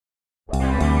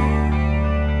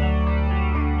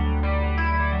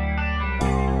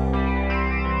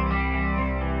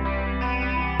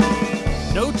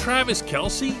Travis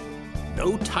Kelce?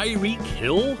 No Tyreek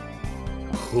Hill?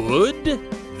 Could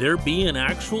there be an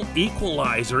actual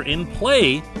equalizer in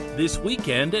play this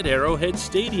weekend at Arrowhead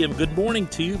Stadium? Good morning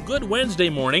to you. Good Wednesday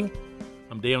morning.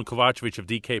 I'm Dejan Kovacevic of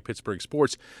DK Pittsburgh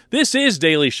Sports. This is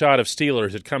Daily Shot of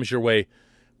Steelers. It comes your way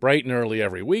bright and early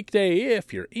every weekday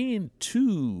if you're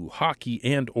into hockey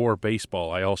and or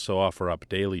baseball. I also offer up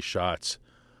daily shots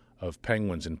of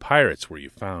Penguins and Pirates where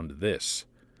you found this.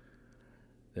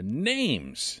 The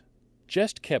names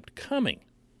just kept coming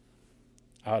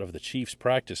out of the Chiefs'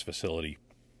 practice facility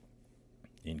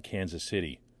in Kansas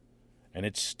City. And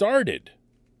it started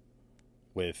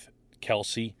with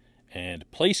Kelce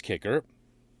and place kicker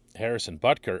Harrison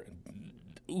Butker,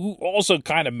 who also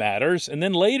kind of matters. And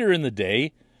then later in the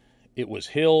day, it was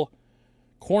Hill,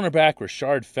 cornerback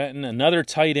Rashard Fenton, another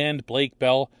tight end, Blake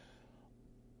Bell.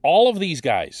 All of these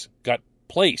guys got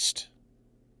placed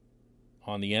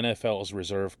on the NFL's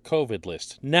reserve COVID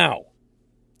list. Now,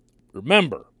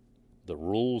 remember, the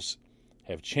rules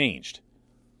have changed.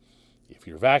 If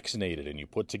you're vaccinated and you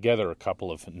put together a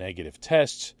couple of negative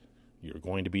tests, you're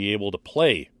going to be able to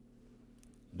play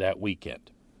that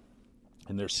weekend.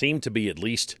 And there seemed to be at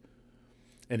least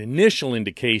an initial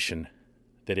indication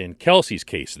that in Kelce's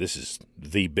case, this is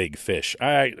the big fish.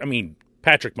 I mean,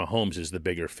 Patrick Mahomes is the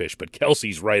bigger fish, but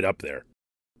Kelce's right up there.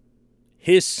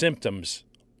 His symptoms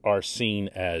are seen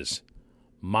as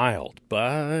mild,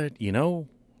 but,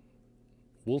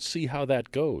 we'll see how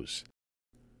that goes.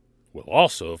 We'll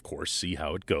also, of course, see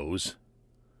how it goes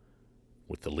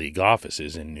with the league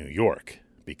offices in New York,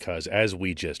 because as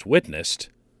we just witnessed,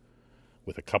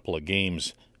 with a couple of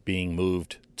games being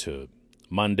moved to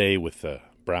Monday with the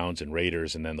Browns and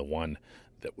Raiders, and then the one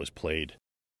that was played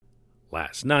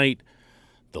last night,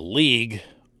 the league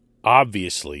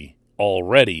obviously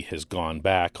already has gone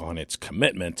back on its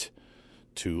commitment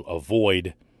to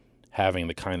avoid having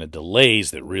the kind of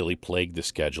delays that really plagued the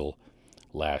schedule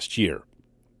last year.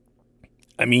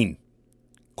 I mean,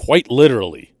 quite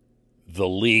literally, the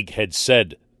league had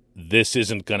said, this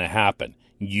isn't going to happen.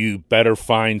 You better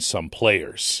find some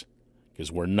players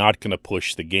because we're not going to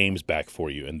push the games back for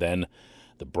you. And then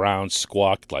the Browns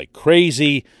squawked like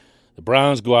crazy. The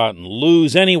Browns go out and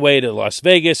lose anyway to Las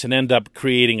Vegas and end up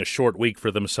creating a short week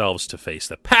for themselves to face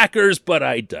the Packers. But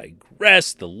I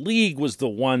digress. The league was the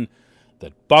one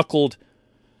that buckled.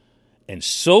 And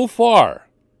so far,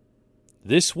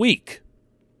 this week,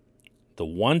 the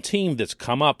one team that's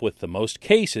come up with the most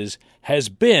cases has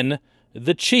been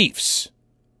the Chiefs.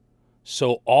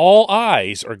 So all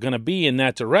eyes are going to be in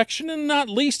that direction, and not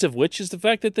least of which is the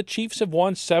fact that the Chiefs have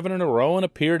won 7 in a row and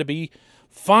appear to be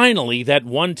finally that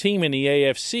one team in the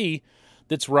AFC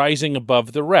that's rising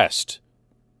above the rest.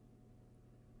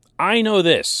 I know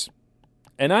this,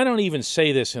 and I don't even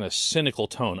say this in a cynical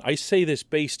tone. I say this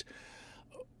based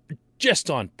just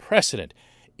on precedent.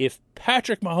 If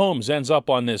Patrick Mahomes ends up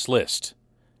on this list,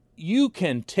 you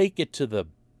can take it to the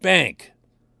bank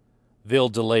they'll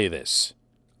delay this.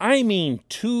 I mean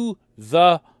to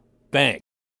the bank.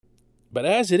 But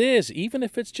as it is, even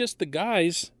if it's just the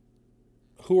guys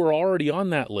who are already on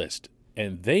that list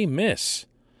and they miss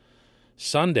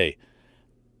Sunday,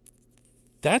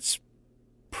 that's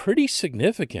pretty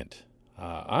significant.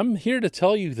 I'm here to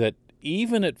tell you that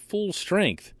even at full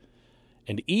strength,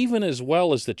 and even as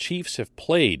well as the Chiefs have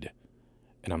played,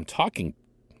 and I'm talking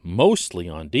mostly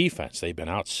on defense, they've been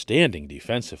outstanding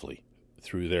defensively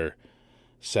through their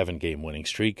 7-game winning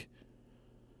streak,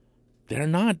 they're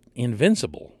not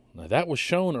invincible. Now, that was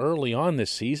shown early on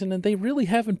this season, and they really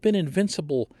haven't been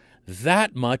invincible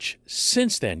that much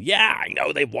since then. Yeah, I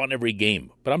know they've won every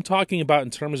game, but I'm talking about in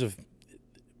terms of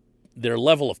their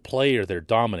level of play or their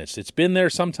dominance. It's been there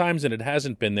sometimes, and it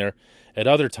hasn't been there at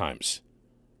other times.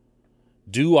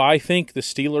 Do I think the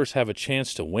Steelers have a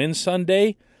chance to win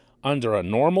Sunday? Under a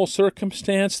normal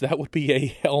circumstance, that would be a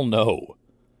hell no.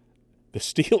 The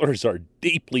Steelers are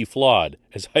deeply flawed,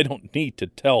 as I don't need to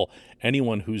tell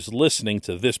anyone who's listening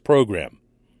to this program.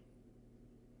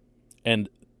 And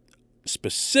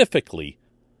specifically,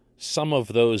 some of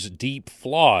those deep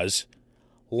flaws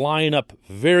line up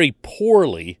very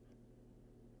poorly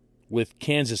with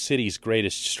Kansas City's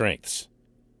greatest strengths.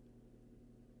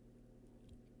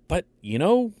 But,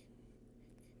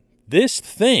 this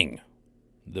thing,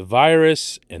 the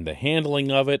virus and the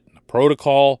handling of it, the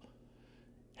protocol,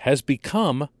 has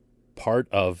become part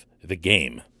of the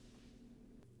game.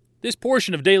 This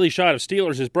portion of Daily Shot of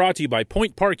Steelers is brought to you by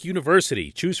Point Park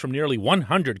University. Choose from nearly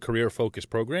 100 career-focused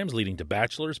programs leading to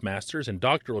bachelor's, master's, and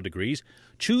doctoral degrees.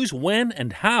 Choose when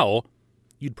and how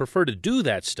you'd prefer to do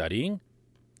that studying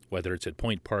Whether it's at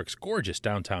Point Park's gorgeous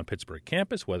downtown Pittsburgh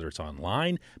campus, whether it's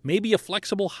online, maybe a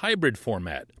flexible hybrid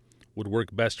format would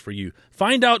work best for you.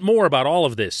 Find out more about all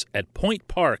of this at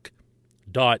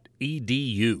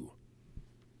pointpark.edu.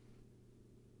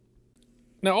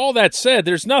 Now, all that said,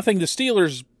 there's nothing the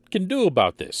Steelers can do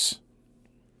about this.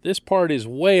 This part is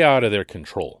way out of their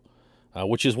control,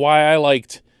 which is why I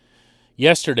liked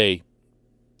yesterday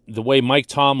the way Mike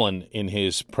Tomlin in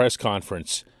his press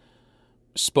conference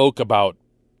spoke about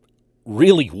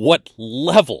really what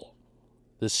level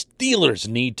the Steelers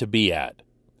need to be at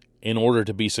in order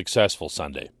to be successful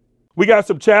Sunday. We got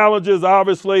some challenges,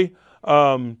 obviously.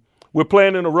 We're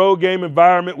playing in a road game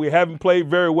environment. We haven't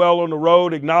played very well on the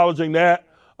road, acknowledging that.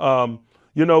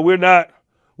 We're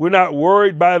not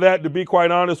worried by that, to be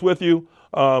quite honest with you.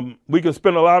 We can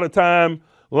spend a lot of time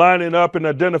lining up and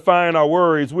identifying our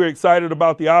worries. We're excited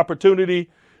about the opportunity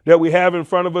that we have in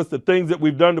front of us, the things that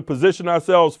we've done to position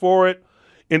ourselves for it.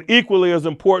 And equally as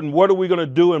important, what are we going to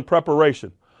do in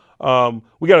preparation?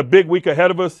 We got a big week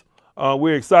ahead of us.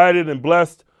 We're excited and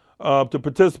blessed to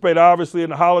participate, obviously, in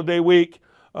the holiday week.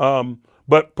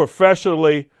 But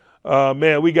professionally,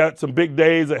 we got some big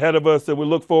days ahead of us, and we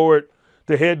look forward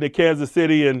to heading to Kansas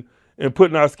City and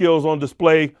putting our skills on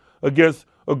display against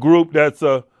a group that's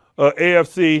a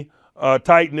AFC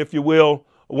Titan, if you will,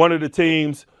 one of the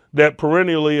teams that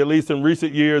perennially, at least in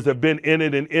recent years, have been in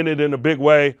it in a big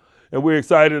way. And we're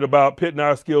excited about pitting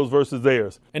our skills versus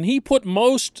theirs. And he put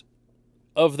most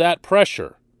of that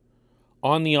pressure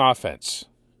on the offense,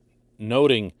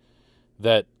 noting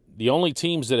that the only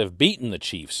teams that have beaten the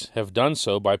Chiefs have done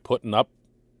so by putting up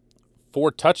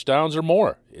 4 touchdowns or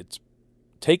more. It's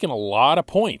taken a lot of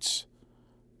points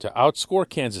to outscore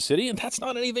Kansas City, and that's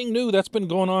not anything new. That's been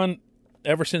going on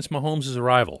ever since Mahomes'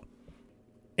 arrival.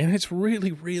 And it's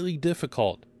really, really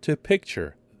difficult to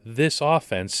picture this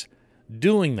offense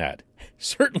doing that.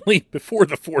 Certainly before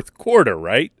the fourth quarter,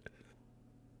 right?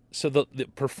 So the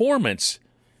performance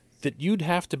that you'd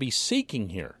have to be seeking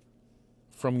here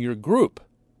from your group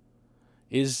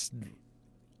is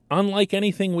unlike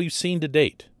anything we've seen to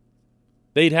date.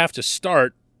 They'd have to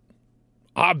start,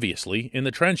 obviously, in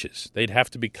the trenches. They'd have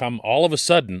to become, all of a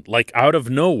sudden, like out of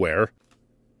nowhere,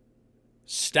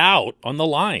 stout on the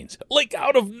lines. Like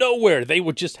out of nowhere, they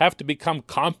would just have to become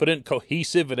competent,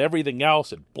 cohesive, and everything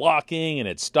else, at blocking and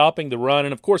at stopping the run.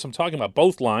 And, of course, I'm talking about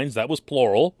both lines. That was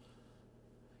plural.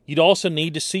 You'd also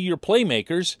need to see your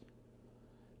playmakers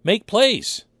make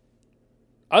plays.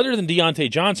 Other than Deontay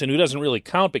Johnson, who doesn't really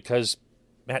count because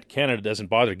Matt Canada doesn't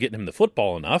bother getting him the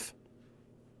football enough.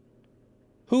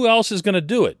 Who else is going to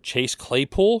do it? Chase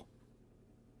Claypool?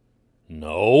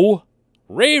 No.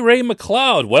 Ray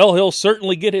McLeod, well, he'll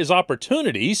certainly get his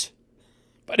opportunities,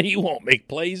 but he won't make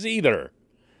plays either.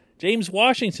 James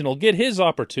Washington will get his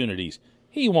opportunities.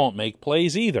 He won't make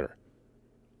plays either.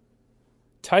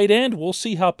 Tight end, we'll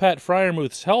see how Pat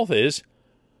Freiermuth's health is,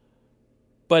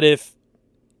 but if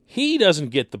he doesn't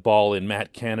get the ball in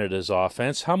Matt Canada's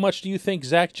offense, how much do you think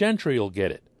Zach Gentry will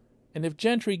get it? And if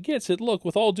Gentry gets it, look,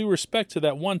 with all due respect to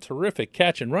that one terrific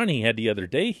catch and run he had the other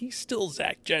day, he's still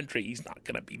Zach Gentry. He's not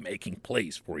going to be making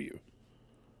plays for you.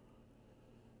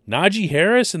 Najee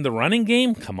Harris in the running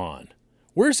game? Come on.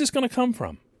 Where's this going to come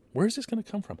from? Where's this going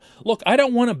to come from? Look, I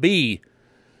don't want to be,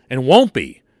 and won't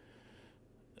be,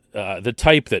 the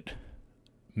type that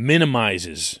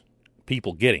minimizes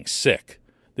people getting sick.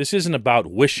 This isn't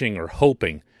about wishing or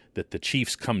hoping that the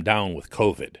Chiefs come down with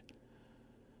COVID.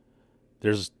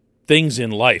 There's things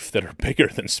in life that are bigger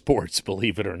than sports,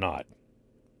 believe it or not.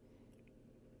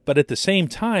 But at the same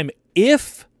time,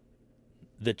 if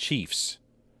the Chiefs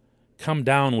come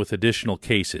down with additional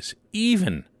cases,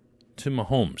 even to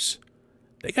Mahomes,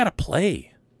 they got to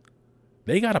play.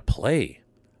 They got to play.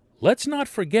 Let's not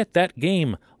forget that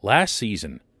game last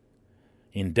season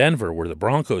in Denver where the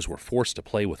Broncos were forced to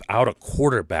play without a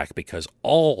quarterback because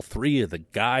all 3 of the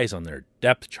guys on their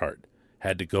depth chart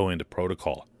had to go into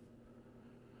protocol.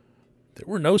 There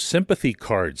were no sympathy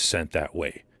cards sent that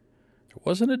way. There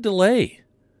wasn't a delay.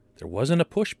 There wasn't a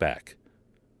pushback.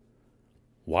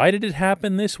 Why did it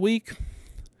happen this week?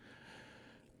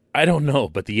 I don't know,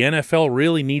 but the NFL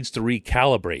really needs to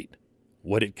recalibrate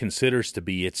what it considers to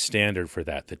be its standard for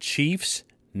that. The Chiefs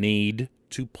need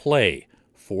to play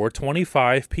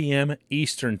 4:25 p.m.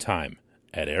 Eastern Time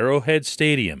at Arrowhead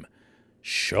Stadium.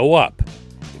 Show up.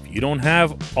 If you don't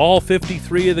have all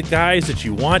 53 of the guys that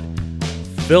you want,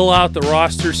 fill out the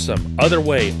roster some other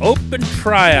way. Open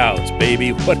tryouts,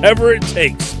 baby. Whatever it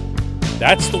takes.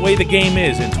 That's the way the game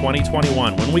is in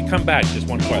 2021. When we come back, just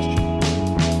one question.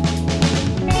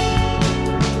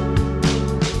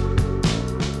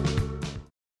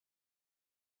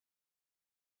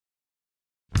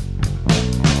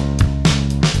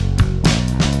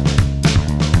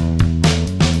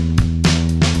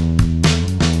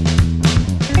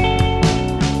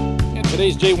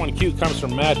 J1Q comes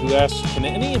from Matt, who asks, can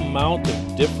any amount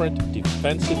of different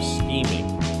defensive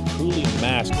scheming truly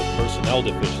mask the personnel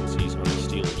deficiencies on the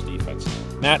Steelers' defense?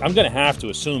 Matt, I'm going to have to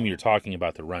assume you're talking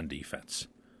about the run defense,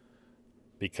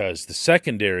 because the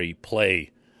secondary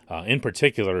play, in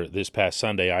particular this past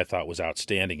Sunday, I thought was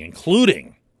outstanding,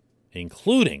 including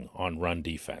on run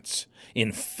defense.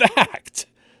 In fact,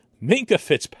 Minkah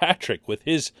Fitzpatrick, with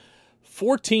his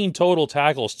 14 total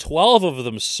tackles, 12 of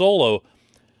them solo,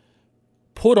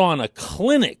 put on a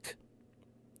clinic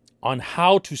on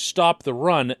how to stop the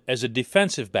run as a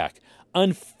defensive back.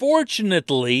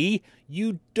 Unfortunately,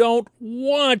 you don't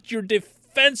want your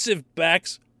defensive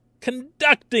backs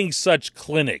conducting such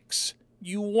clinics.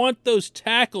 You want those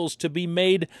tackles to be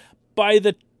made by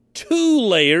the two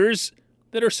layers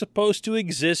that are supposed to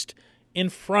exist in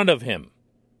front of him.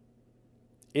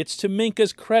 It's to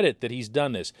Minkah's credit that he's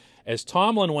done this. As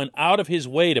Tomlin went out of his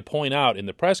way to point out in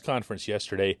the press conference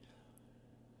yesterday,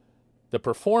 the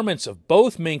performance of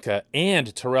both Minkah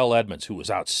and Terrell Edmunds, who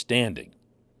was outstanding,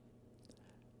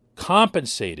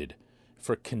 compensated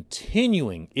for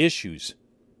continuing issues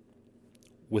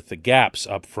with the gaps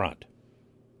up front.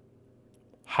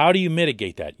 How do you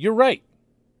mitigate that? You're right.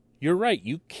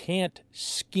 You can't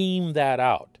scheme that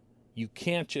out. You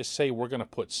can't just say we're going to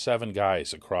put 7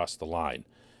 guys across the line,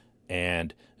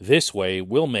 and this way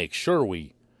we'll make sure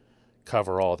we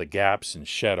cover all the gaps and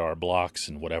shed our blocks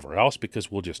and whatever else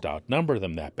because we'll just outnumber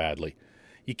them that badly.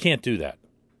 You can't do that.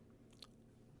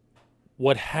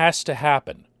 What has to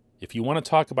happen, if you want to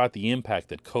talk about the impact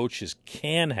that coaches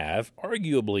can have,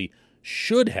 arguably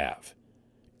should have,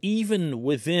 even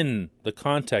within the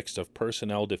context of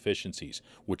personnel deficiencies,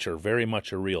 which are very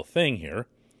much a real thing here,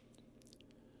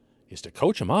 is to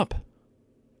coach them up.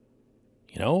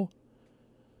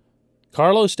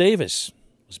 Carlos Davis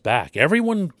was back.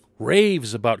 Everyone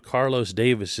raves about Carlos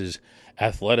Davis's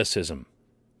athleticism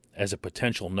as a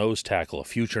potential nose tackle, a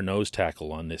future nose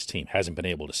tackle on this team. Hasn't been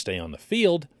able to stay on the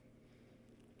field.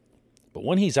 But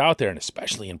when he's out there, and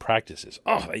especially in practices,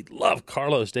 they love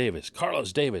Carlos Davis.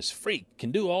 Carlos Davis, freak,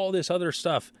 can do all this other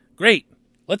stuff. Great.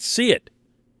 Let's see it.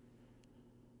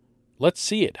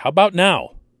 How about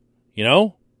now?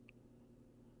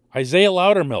 Isaiah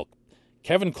Loudermilk,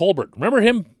 Kevin Colbert. Remember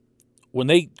him when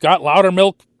they got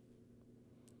Loudermilk?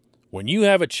 When you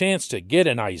have a chance to get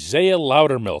an Isaiah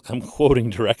Loudermilk, I'm quoting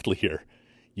directly here,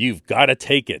 you've got to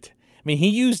take it. I mean, he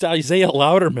used Isaiah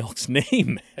Loudermilk's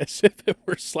name as if it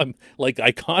were some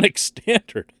iconic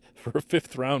standard for a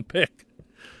 5th-round pick.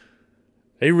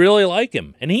 They really like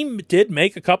him. And he did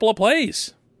make a couple of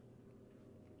plays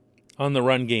on the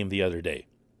run game the other day.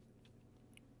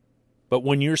 But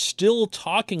when you're still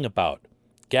talking about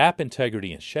gap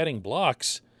integrity and shedding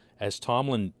blocks, as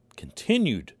Tomlin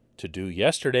continued to do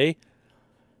yesterday,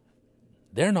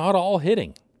 they're not all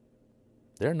hitting.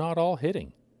 The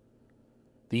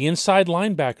inside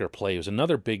linebacker play was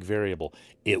another big variable.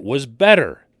 It was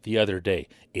better the other day.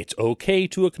 It's okay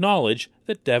to acknowledge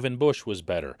that Devin Bush was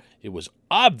better. It was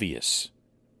obvious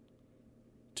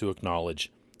to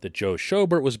acknowledge that Joe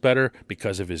Schobert was better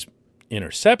because of his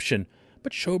interception,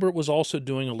 but Schobert was also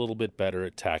doing a little bit better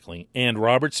at tackling, and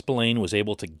Robert Spillane was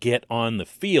able to get on the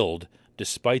field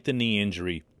despite the knee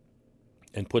injury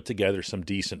and put together some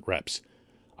decent reps.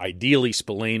 Ideally,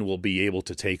 Spillane will be able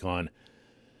to take on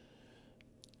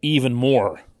even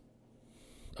more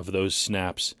of those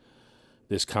snaps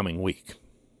this coming week.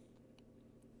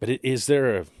 But is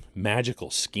there a magical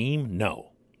scheme?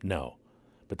 No.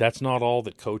 But that's not all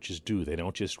that coaches do. They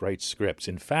don't just write scripts.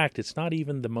 In fact, it's not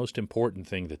even the most important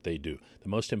thing that they do. The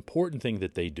most important thing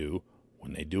that they do,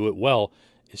 when they do it well,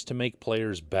 is to make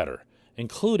players better,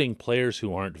 including players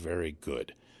who aren't very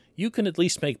good. You can at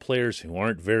least make players who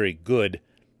aren't very good,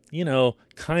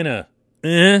 kind of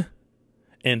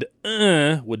and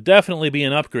would definitely be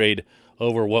an upgrade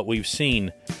over what we've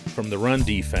seen from the run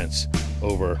defense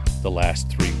over the last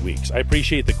 3 weeks. I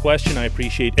appreciate the question. I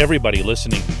appreciate everybody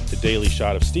listening to Daily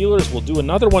Shot of Steelers. We'll do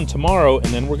another one tomorrow, and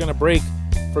then we're going to break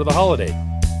for the holiday.